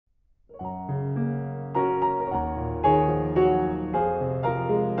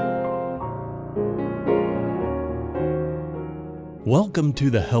Welcome to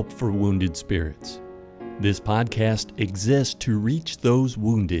the Help for Wounded Spirits. This podcast exists to reach those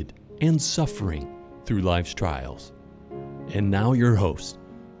wounded and suffering through life's trials. And now your hosts,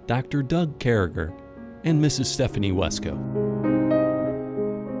 Dr. Doug Carragher and Mrs. Stephanie Wesco.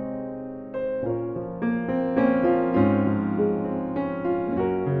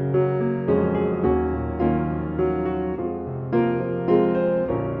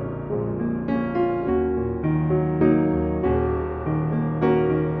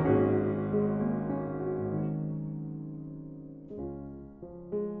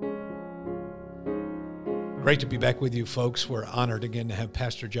 Great to be back with you, folks. We're honored again to have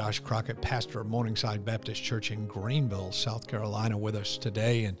Pastor Josh Crockett, pastor of Morningside Baptist Church in Greenville, South Carolina, with us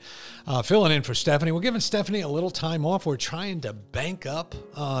today and filling in for Stephanie. We're giving Stephanie a little time off. We're trying to bank up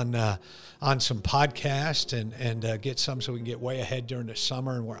on some podcasts and get some so we can get way ahead during the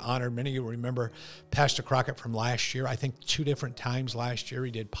summer. And we're honored. Many of you remember Pastor Crockett from last year. I think 2 different times last year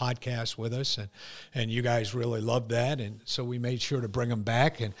he did podcasts with us, and you guys really loved that. And so we made sure to bring him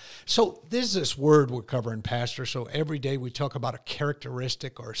back. And so there's this word we're covering, Pastor. So every day we talk about a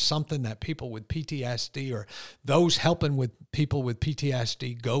characteristic or something that people with PTSD or those helping with people with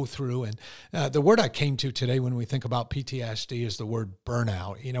PTSD go through. And the word I came to today when we think about PTSD is the word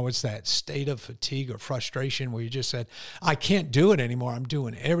burnout. You know, it's that state of fatigue or frustration where you just said, I can't do it anymore. I'm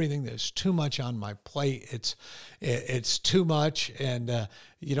doing everything. There's too much on my plate. It's too much. And,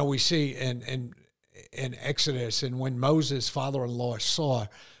 we see in Exodus, and when Moses' father-in-law saw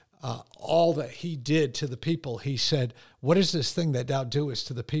all that he did to the people, he said, what is this thing that thou doest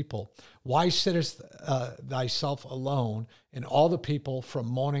to the people? Why sittest thyself alone, and all the people from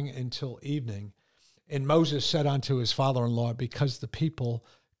morning until evening? And Moses said unto his father-in-law, because the people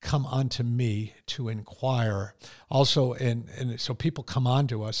come unto me to inquire. Also, and so people come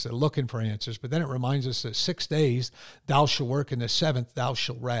unto us, they're looking for answers, but then it reminds us that 6 days thou shalt work, and the 7th thou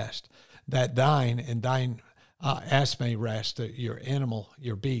shalt rest, that thine ass may rest, your animal,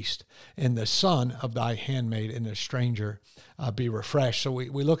 your beast, and the son of thy handmaid and the stranger be refreshed. So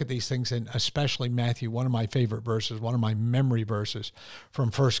we look at these things, and especially Matthew, one of my favorite verses, one of my memory verses from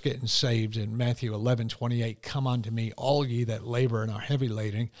first getting saved in Matthew 11:28, come unto me, all ye that labor and are heavy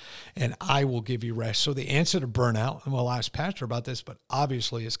laden, and I will give you rest. So the answer to burnout, and we'll ask Pastor about this, but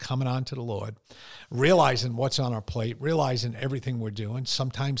obviously is coming on to the Lord, realizing what's on our plate, realizing everything we're doing,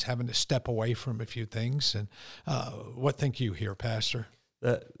 sometimes having to step away from a few things. And what think you here, Pastor?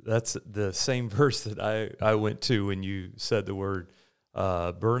 That's the same verse that I went to when you said the word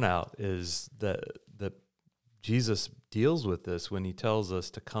burnout, is that Jesus deals with this when he tells us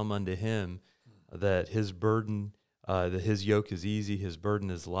to come unto him, that his burden, that his yoke is easy, his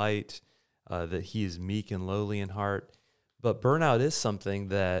burden is light, that he is meek and lowly in heart. But burnout is something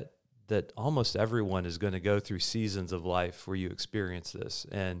that almost everyone is going to go through seasons of life where you experience this.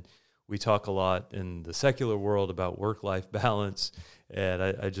 And we talk a lot in the secular world about work-life balance, and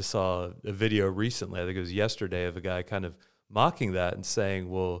I just saw a video recently, I think it was yesterday, of a guy kind of mocking that and saying,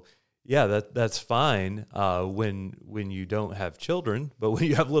 well, yeah, that's fine when you don't have children, but when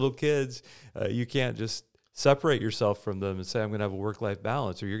you have little kids, you can't just separate yourself from them and say, I'm going to have a work-life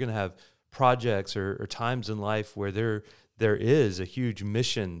balance, or you're going to have projects or times in life where there is a huge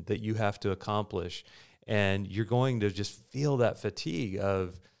mission that you have to accomplish, and you're going to just feel that fatigue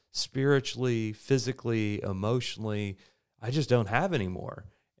of spiritually, physically, emotionally, I just don't have anymore.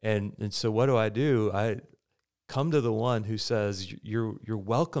 And so what do? I come to the one who says, you're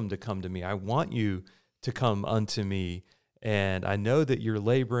welcome to come to me. I want you to come unto me. And I know that you're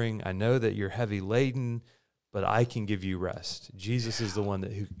laboring. I know that you're heavy laden, but I can give you rest. Jesus is the one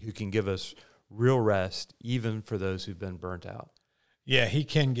who can give us real rest, even for those who've been burnt out. Yeah, he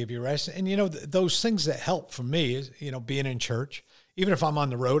can give you rest. And, those things that help for me is, being in church. Even if I'm on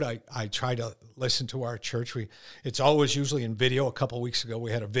the road, I try to listen to our church. It's always usually in video. A couple of weeks ago,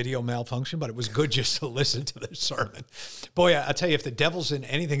 we had a video malfunction, but it was good just to listen to the sermon. Boy, I'll tell you, if the devil's in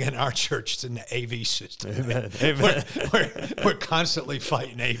anything in our church, it's in the AV system. Amen. Amen. We're constantly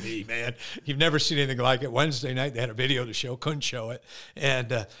fighting AV, man. You've never seen anything like it. Wednesday night, they had a video to show, couldn't show it.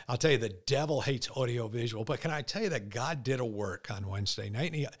 And I'll tell you, the devil hates audio visual. But can I tell you that God did a work on Wednesday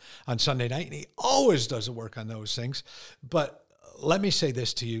night, and on Sunday night, and he always does a work on those things. But let me say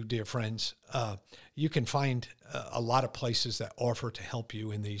this to you, dear friends. you can find a lot of places that offer to help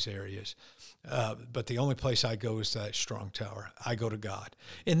you in these areas. But the only place I go is that strong tower. I go to God.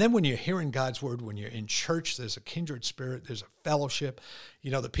 And then when you're hearing God's word, when you're in church, there's a kindred spirit, there's a fellowship.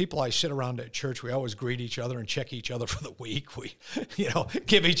 You know, the people I sit around at church, we always greet each other and check each other for the week. We,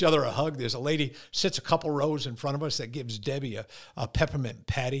 give each other a hug. There's a lady sits a couple rows in front of us that gives Debbie a peppermint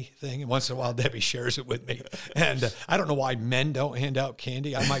patty thing. And once in a while, Debbie shares it with me. And I don't know why men don't hand out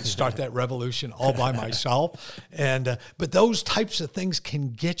candy. I might start that revolution all by myself. And but those types of things can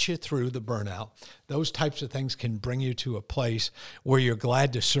get you through the burnout. Those types of things can bring you to a place where you're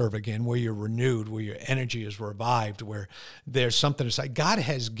glad to serve again, where you're renewed, where your energy is revived, where there's something to say. God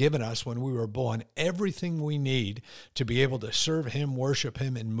has given us, when we were born, everything we need to be able to serve him, worship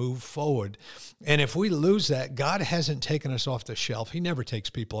him, and move forward. And if we lose that, God hasn't taken us off the shelf. He never takes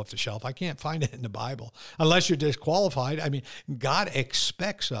people off the shelf. I can't find it in the Bible unless you're disqualified. I mean, God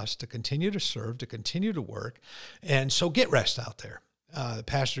expects us to continue to serve, to continue to work. And so get rest out there. The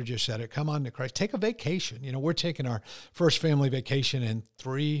pastor just said it. Come on to Christ. Take a vacation. You know, we're taking our first family vacation in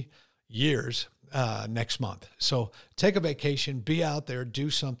 3 years next month. So take a vacation, be out there, do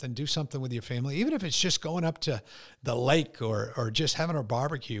something with your family, even if it's just going up to the lake or just having a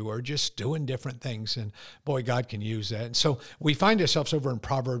barbecue or just doing different things. And boy, God can use that. And so we find ourselves over in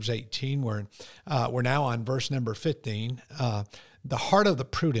Proverbs 18, where we're now on verse number 15. The heart of the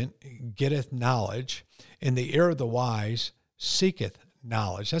prudent getteth knowledge, and the ear of the wise seeketh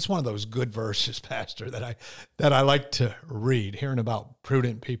knowledge. That's one of those good verses, Pastor, that I like to read, hearing about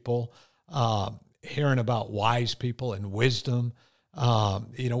prudent people, hearing about wise people and wisdom.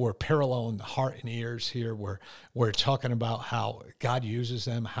 We're paralleling the heart and ears here. We're talking about how God uses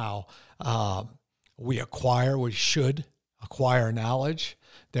them, how we should acquire knowledge,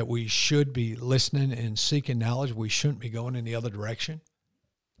 that we should be listening and seeking knowledge. We shouldn't be going in the other direction.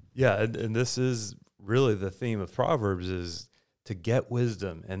 Yeah, and this is really the theme of Proverbs, is to get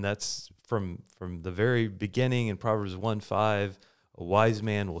wisdom. And that's from the very beginning in Proverbs 1:5, a wise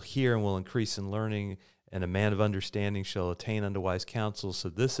man will hear and will increase in learning, and a man of understanding shall attain unto wise counsel. So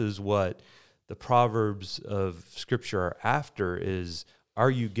this is what the Proverbs of Scripture are after, is,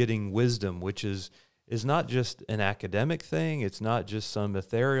 are you getting wisdom, which is not just an academic thing. It's not just some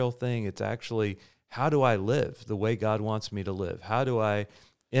ethereal thing. It's actually, how do I live the way God wants me to live? How do I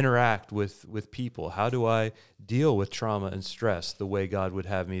interact with people? How do I deal with trauma and stress the way God would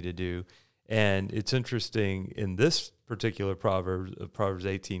have me to do? And it's interesting, in this particular Proverbs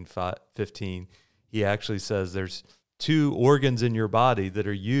 18:15, he actually says there's 2 organs in your body that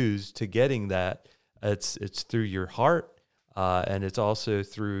are used to getting that. It's through your heart, and it's also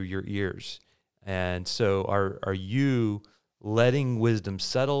through your ears. And so are you letting wisdom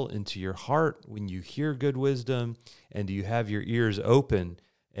settle into your heart when you hear good wisdom? And do you have your ears open?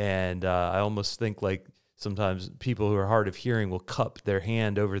 And I almost think like sometimes people who are hard of hearing will cup their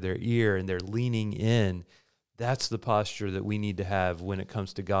hand over their ear and they're leaning in. That's the posture that we need to have when it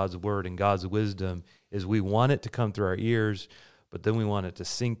comes to God's word and God's wisdom, is we want it to come through our ears, but then we want it to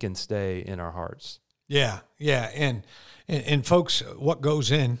sink and stay in our hearts. Yeah. And folks, what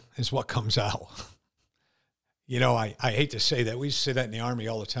goes in is what comes out. I hate to say that. We say that in the Army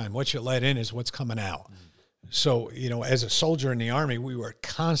all the time. What you let in is what's coming out. Mm-hmm. So, as a soldier in the Army, we were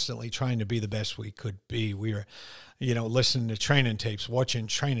constantly trying to be the best we could be. We were, listening to training tapes, watching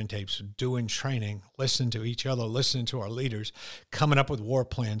training tapes, doing training, listening to each other, listening to our leaders, coming up with war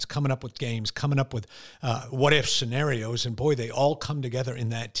plans, coming up with games, coming up with what-if scenarios. And boy, they all come together in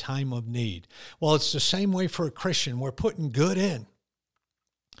that time of need. Well, it's the same way for a Christian. We're putting good in.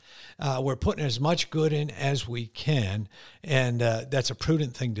 We're putting as much good in as we can, and that's a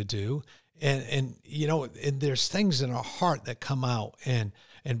prudent thing to do. And there's things in our heart that come out, and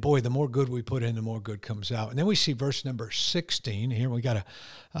boy, the more good we put in, the more good comes out. And then we see verse number 16 here. We got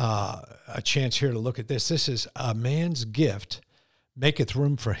a chance here to look at this. This is, a man's gift maketh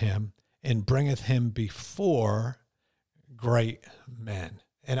room for him, and bringeth him before great men.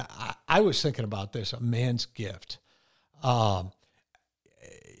 And I was thinking about this, a man's gift.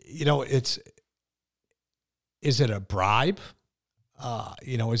 Is it a bribe?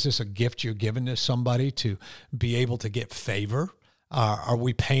 Is this a gift you're giving to somebody to be able to get favor? Are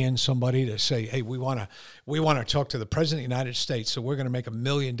we paying somebody to say, hey, we want to talk to the President of the United States, so we're going to make $1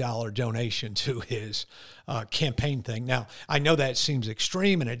 million donation to his campaign thing? Now, I know that seems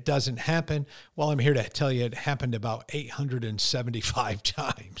extreme and it doesn't happen. Well, I'm here to tell you it happened about 875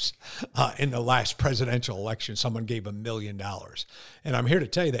 times in the last presidential election. Someone gave $1 million. And I'm here to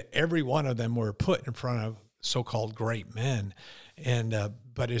tell you that every one of them were put in front of so-called great men. And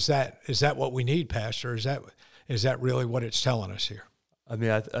but is that what we need, Pastor? Is that really what it's telling us here? I mean,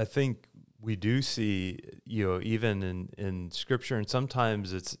 I think we do see, even in Scripture, and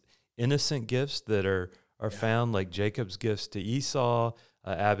sometimes it's innocent gifts that are found, like Jacob's gifts to Esau.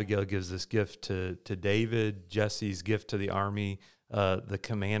 Abigail gives this gift to David. Jesse's gift to the army, the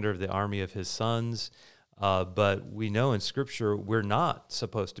commander of the army of his sons. But we know in Scripture we're not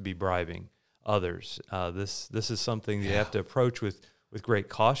supposed to be bribing others. This is something that you have to approach with great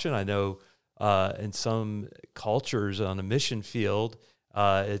caution. I know in some cultures on a mission field,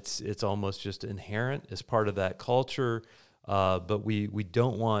 it's almost just inherent as part of that culture, but we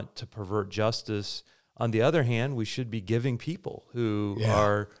don't want to pervert justice. On the other hand, we should be giving people who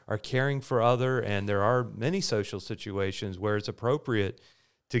are caring for other, and there are many social situations where it's appropriate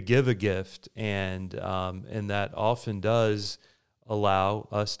to give a gift, and that often does allow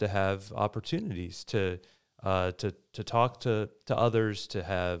us to have opportunities to talk to others, to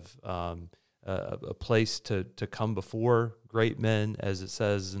have a place to come before great men, as it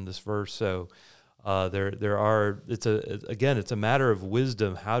says in this verse. So there are. It's a matter of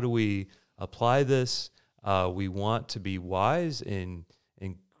wisdom. How do we apply this? We want to be wise and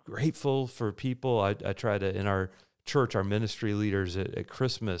grateful for people. I try to, in our church, our ministry leaders at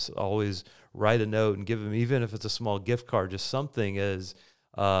Christmas always write a note and give them, even if it's a small gift card, just something as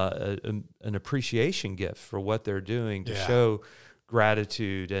an appreciation gift for what they're doing to show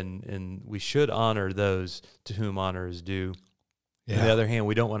gratitude, and we should honor those to whom honor is due. On the other hand,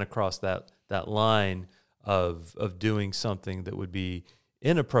 we don't want to cross that line of doing something that would be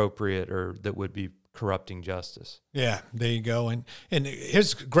inappropriate or that would be corrupting justice. Yeah, there you go. And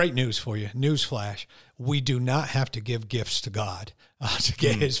here's great news for you. Newsflash. We do not have to give gifts to God to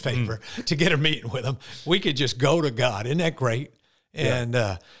get his favor, to get a meeting with him. We could just go to God. Isn't that great? And,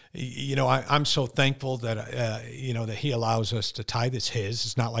 I'm so thankful that, that he allows us to tithe. It's his.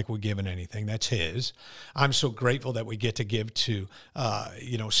 It's not like we're giving anything. That's his. I'm so grateful that we get to give to,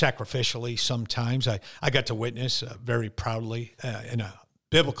 sacrificially sometimes. I got to witness very proudly in a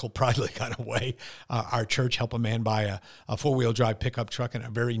biblical, proudly kind of way, our church help a man buy a four-wheel drive pickup truck in a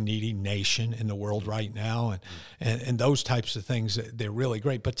very needy nation in the world right now. And those types of things, they're really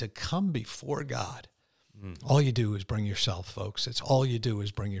great. But to come before God, all you do is bring yourself, folks. It's all you do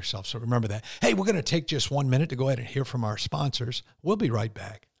is bring yourself. So remember that. Hey, we're going to take just 1 minute to go ahead and hear from our sponsors. We'll be right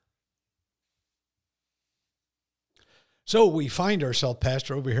back. So we find ourselves,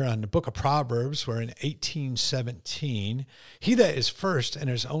 Pastor, over here on the book of Proverbs. We're in 18:17. He that is first in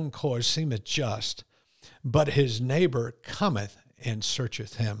his own cause seemeth just, but his neighbor cometh and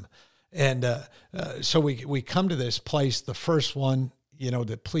searcheth him. And so we come to this place, the first one,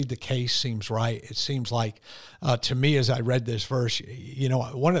 that plead the case seems right. It seems like, to me, as I read this verse,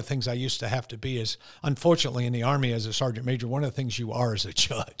 one of the things I used to have to be is, unfortunately, in the Army as a sergeant major, one of the things you are is a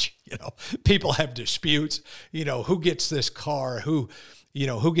judge. People have disputes, who gets this car, who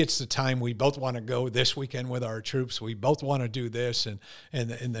gets the time. We both want to go this weekend with our troops. We both want to do this. And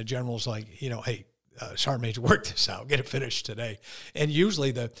the general's like, hey, Sergeant Major, work this out, get it finished today. And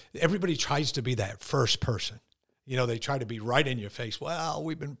usually everybody tries to be that first person. They try to be right in your face. Well,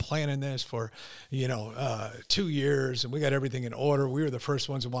 we've been planning this for, 2 years, and we got everything in order. We were the first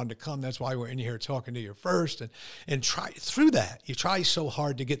ones that wanted to come. That's why we're in here talking to you first. And try through that. You try so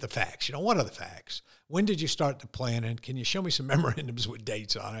hard to get the facts. What are the facts? When did you start the planning? Can you show me some memorandums with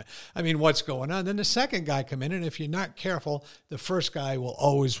dates on it? I mean, what's going on? Then the second guy come in, and if you're not careful, the first guy will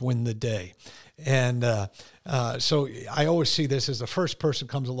always win the day. And so I always see this as the first person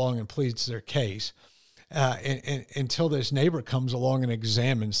comes along and pleads their case. And until this neighbor comes along and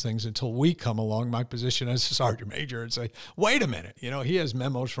examines things, until we come along, my position as a sergeant major, and say, wait a minute, he has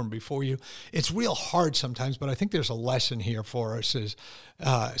memos from before you. It's real hard sometimes, but I think there's a lesson here for us is,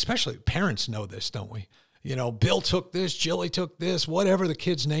 especially parents know this, don't we? Bill took this, Jilly took this, whatever the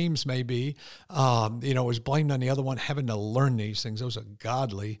kids' names may be, was blamed on the other one, having to learn these things. Those are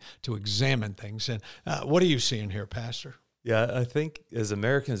godly to examine things. And what are you seeing here, Pastor? Yeah, I think as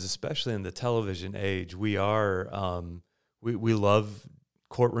Americans, especially in the television age, we are we love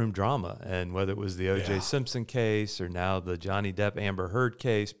courtroom drama, and whether it was the O.J. Simpson case or now the Johnny Depp Amber Heard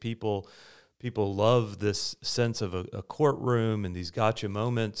case, people love this sense of a courtroom and these gotcha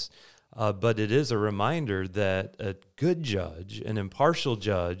moments. But it is a reminder that a good judge, an impartial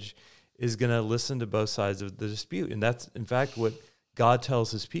judge, is going to listen to both sides of the dispute, and that's in fact what God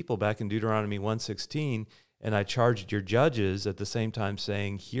tells His people back in Deuteronomy 1:16. And I charged your judges at the same time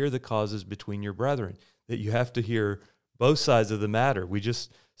saying, hear the causes between your brethren, that you have to hear both sides of the matter. We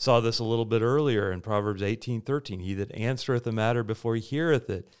just saw this a little bit earlier in Proverbs 18:13. He that answereth a matter before he heareth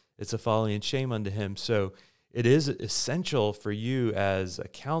it, it's a folly and shame unto him. So it is essential for you as a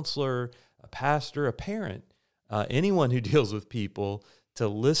counselor, a pastor, a parent, anyone who deals with people to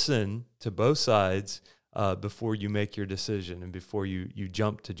listen to both sides before you make your decision and before you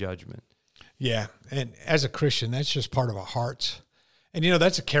jump to judgment. Yeah, and as a Christian, that's just part of our hearts. And,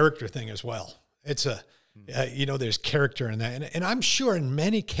 that's a character thing as well. It's there's character in that. And I'm sure in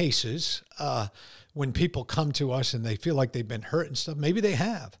many cases, when people come to us and they feel like they've been hurt and stuff, maybe they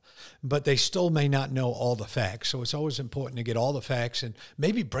have, but they still may not know all the facts. So it's always important to get all the facts and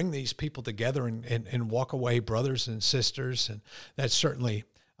maybe bring these people together and walk away brothers and sisters. And that's certainly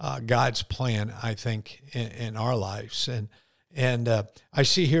God's plan, I think, in our lives. And I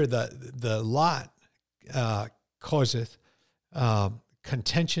see here the lot causeth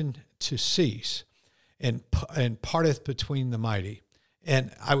contention to cease and parteth between the mighty.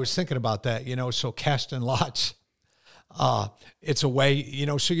 And I was thinking about that, so casting lots, it's a way,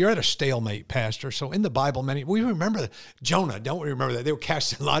 so you're at a stalemate, Pastor. So in the Bible, we remember Jonah, don't we remember that? They were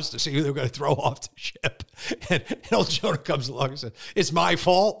casting lots to see who they were going to throw off the ship. And old Jonah comes along and says, it's my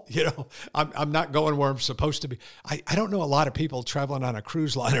fault. I'm not going where I'm supposed to be. I don't know a lot of people traveling on a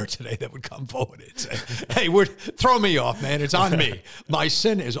cruise liner today that would come forward and say, hey, throw me off, man. It's on me. My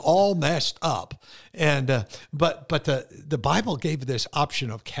sin is all messed up. And but the Bible gave this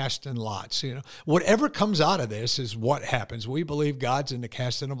option of casting lots. Whatever comes out of this is what happens. We believe God's in the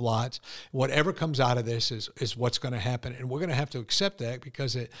casting of lots. Whatever comes out of this is what's going to happen, and we're going to have to accept that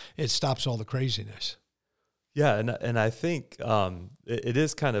because it stops all the craziness. Yeah, and I think it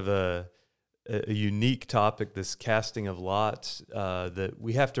is kind of a unique topic, this casting of lots, that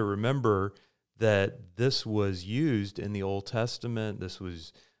we have to remember that this was used in the Old Testament. This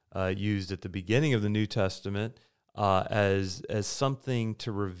was used at the beginning of the New Testament as something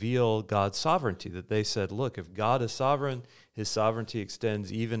to reveal God's sovereignty, that they said, look, if God is sovereign, his sovereignty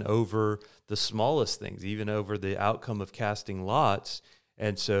extends even over the smallest things, even over the outcome of casting lots.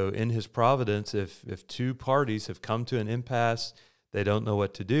 And so in his providence, if two parties have come to an impasse, they don't know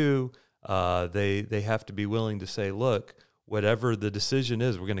what to do, they have to be willing to say, look, whatever the decision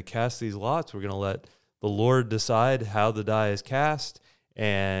is, we're going to cast these lots, we're going to let the Lord decide how the die is cast,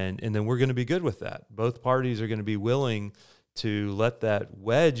 and then we're going to be good with that. Both parties are going to be willing to let that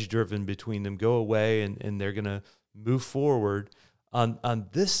wedge driven between them go away, and they're going to move forward. On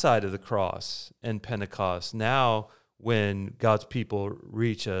this side of the cross and Pentecost, now when God's people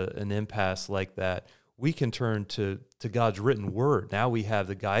reach an impasse like that, we can turn to God's written word. Now we have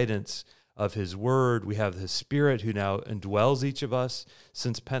the guidance of his word. We have his Spirit who now indwells each of us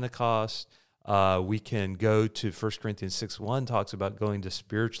since Pentecost. We can go to 1 Corinthians 6:1, talks about going to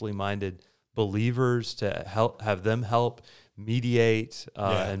spiritually minded believers to have them help mediate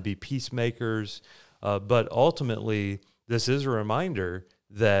and be peacemakers. But ultimately, this is a reminder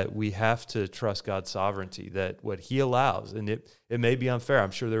that we have to trust God's sovereignty, that what he allows, and it may be unfair.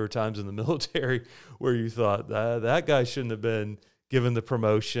 I'm sure there were times in the military where you thought, that guy shouldn't have been given the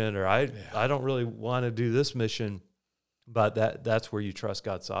promotion, or I don't really want to do this mission, but that's where you trust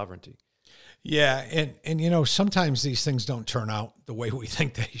God's sovereignty. Yeah, and sometimes these things don't turn out the way we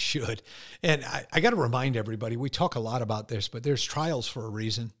think they should. And I got to remind everybody, we talk a lot about this, but there's trials for a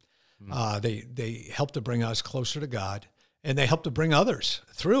reason. They help to bring us closer to God, and they help to bring others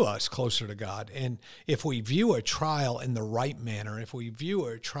through us closer to God. And if we view a trial in the right manner, if we view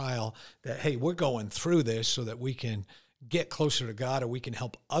a trial that, hey, we're going through this so that we can get closer to God or we can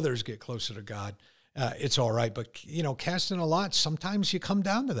help others get closer to God, it's all right. But, casting a lot, sometimes you come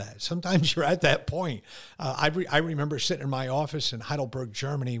down to that. Sometimes you're at that point. I remember sitting in my office in Heidelberg,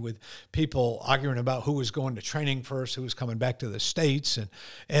 Germany, with people arguing about who was going to training first, who was coming back to the States.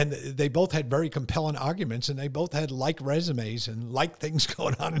 And they both had very compelling arguments, and they both had like resumes and like things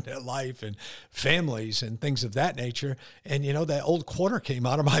going on in their life and families and things of that nature. And, that old quarter came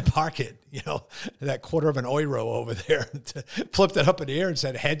out of my pocket, that quarter of an euro over there, flipped it up in the air and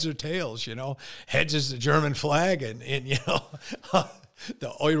said heads or tails, Heads is the German flag, and the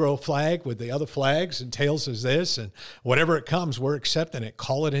euro flag with the other flags, and tails is this, and whatever it comes, we're accepting it.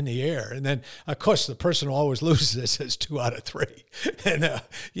 Call it in the air. And then, of course, the person who always loses says 2 out of 3. And,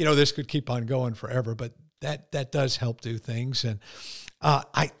 this could keep on going forever, but that does help do things. And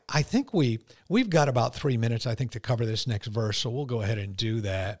I think we've got about 3 minutes, I think, to cover this next verse, so we'll go ahead and do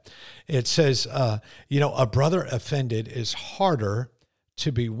that. It says, a brother offended is harder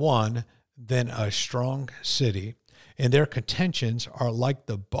to be won than a strong city, and their contentions are like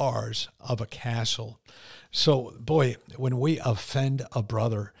the bars of a castle. So, boy, when we offend a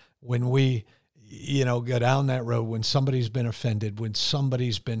brother, when we, go down that road, when somebody's been offended, when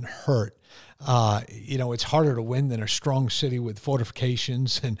somebody's been hurt, It's harder to win than a strong city with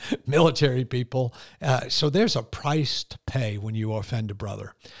fortifications and military people. So there's a price to pay when you offend a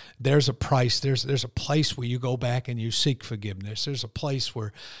brother. There's a price. There's a place where you go back and you seek forgiveness. There's a place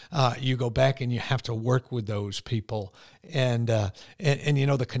where you go back and you have to work with those people. And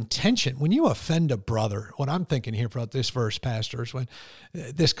the contention, when you offend a brother, what I'm thinking here about this verse, Pastor, is when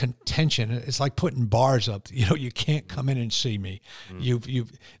this contention, it's like putting bars up. You can't come in and see me.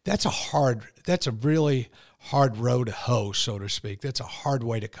 That's a really hard road to hoe, so to speak. That's a hard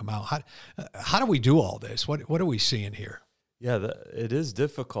way to come out. How do we do all this? What are we seeing here? Yeah, it is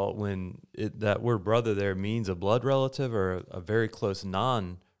difficult when that word brother there means a blood relative or a very close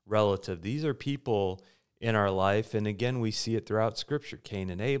non-relative. These are people in our life, and again, we see it throughout Scripture.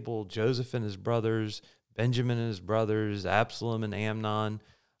 Cain and Abel, Joseph and his brothers, Benjamin and his brothers, Absalom and Amnon,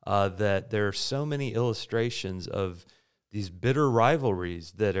 that there are so many illustrations of these bitter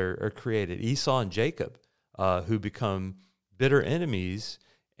rivalries that are created. Esau and Jacob, who become bitter enemies,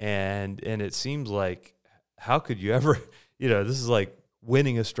 and it seems like, how could you ever, this is like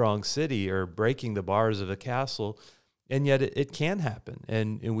winning a strong city or breaking the bars of a castle, and yet it can happen.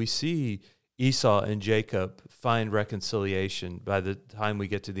 And we see Esau and Jacob find reconciliation by the time we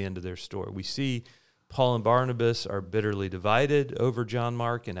get to the end of their story. We see Paul and Barnabas are bitterly divided over John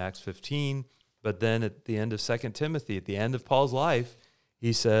Mark in Acts 15, but then at the end of 2 Timothy, at the end of Paul's life,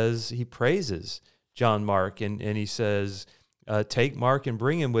 he praises John Mark, and he says, take Mark and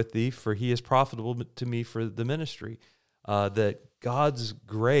bring him with thee, for he is profitable to me for the ministry. That God's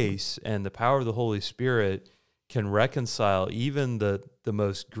grace and the power of the Holy Spirit can reconcile even the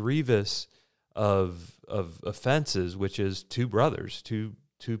most grievous of offenses, which is two brothers, two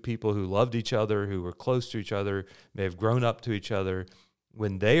people who loved each other, who were close to each other, may have grown up to each other.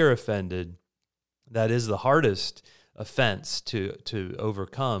 When they are offended, that is the hardest offense to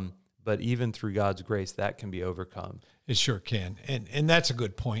overcome, but even through God's grace, that can be overcome. It sure can, and that's a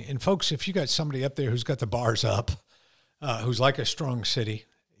good point. And folks, if you got somebody up there who's got the bars up, who's like a strong city,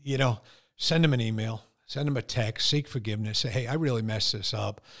 send them an email, send them a text, seek forgiveness, say, hey, I really messed this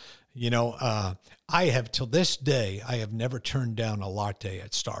up. I have, till this day, I have never turned down a latte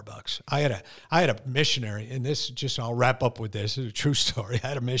at Starbucks. I had a missionary, and I'll wrap up with this. It's a true story. I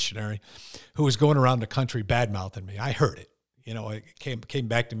had a missionary who was going around the country bad-mouthing me. I heard it. It came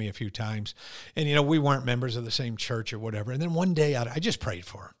back to me a few times. And, we weren't members of the same church or whatever. And then one day, I just prayed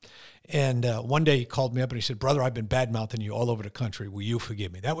for him. And one day he called me up and he said, brother, I've been bad-mouthing you all over the country. Will you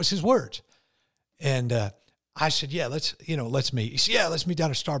forgive me? That was his words. And I said, yeah, let's meet. He said, yeah, let's meet down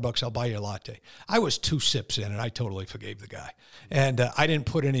at Starbucks. I'll buy you a latte. I was 2 sips in, and I totally forgave the guy. And I didn't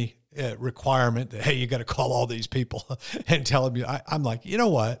put any requirement that, hey, you got to call all these people and tell them. I'm like, you know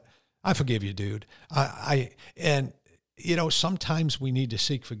what? I forgive you, dude. Sometimes we need to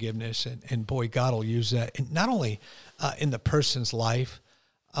seek forgiveness, and boy, God will use that. And not only in the person's life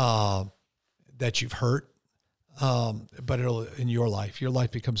that you've hurt, but in your life. Your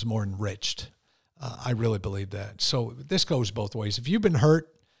life becomes more enriched. I really believe that. So this goes both ways. If you've been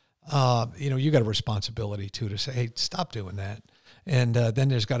hurt, you got a responsibility to say, hey, stop doing that. And then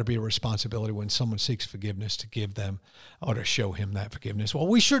there's got to be a responsibility when someone seeks forgiveness to give them or to show him that forgiveness. Well,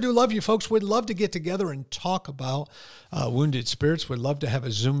 we sure do love you, folks. We'd love to get together and talk about wounded spirits. We'd love to have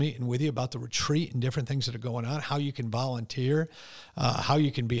a Zoom meeting with you about the retreat and different things that are going on, how you can volunteer, how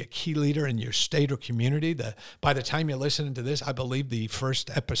you can be a key leader in your state or community. By the time you're listening to this, I believe the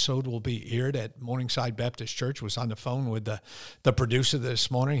first episode will be aired at Morningside Baptist Church. Was on the phone with the producer this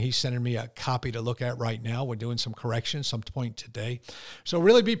morning. He's sending me a copy to look at right now. We're doing some corrections some point today. So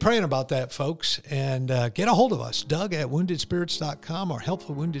really be praying about that, folks, and get a hold of us, Doug at woundedspirits.com or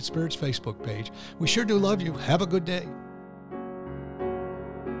Helpful Wounded Spirits Facebook page. We sure do love you. Have a good day.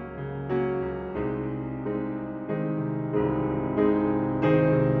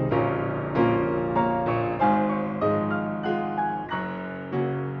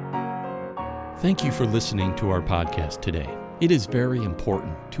 Thank you for listening to our podcast today. It is very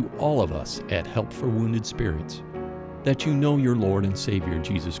important to all of us at Help for Wounded Spirits that you know your Lord and Savior,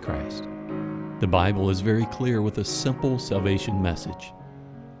 Jesus Christ. The Bible is very clear with a simple salvation message.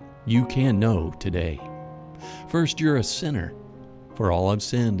 You can know today. First, you're a sinner, for all have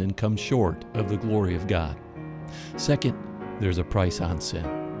sinned and come short of the glory of God. Second, there's a price on sin,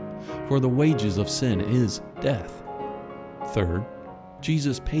 for the wages of sin is death. Third,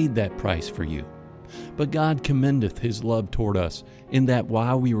 Jesus paid that price for you. But God commendeth his love toward us, in that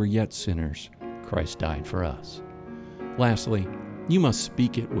while we were yet sinners, Christ died for us. Lastly, you must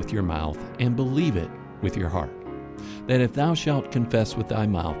speak it with your mouth and believe it with your heart, that if thou shalt confess with thy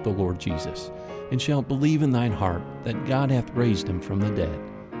mouth the Lord Jesus, and shalt believe in thine heart that God hath raised him from the dead,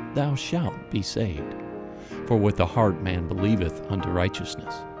 thou shalt be saved. For with the heart man believeth unto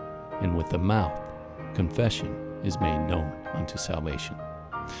righteousness, and with the mouth confession is made known unto salvation.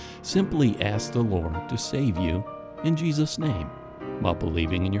 Simply ask the Lord to save you in Jesus' name while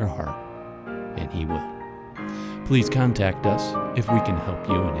believing in your heart, and He will. Please contact us if we can help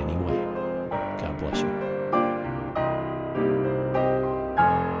you in any way. God bless you.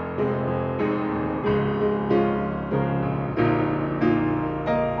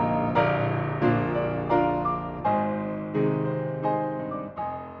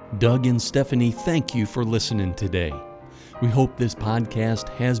 Doug and Stephanie, thank you for listening today. We hope this podcast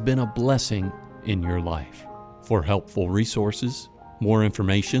has been a blessing in your life. For helpful resources, more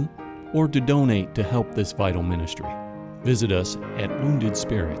information, or to donate to help this vital ministry, visit us at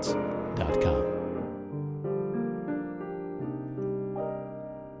woundedspirits.com.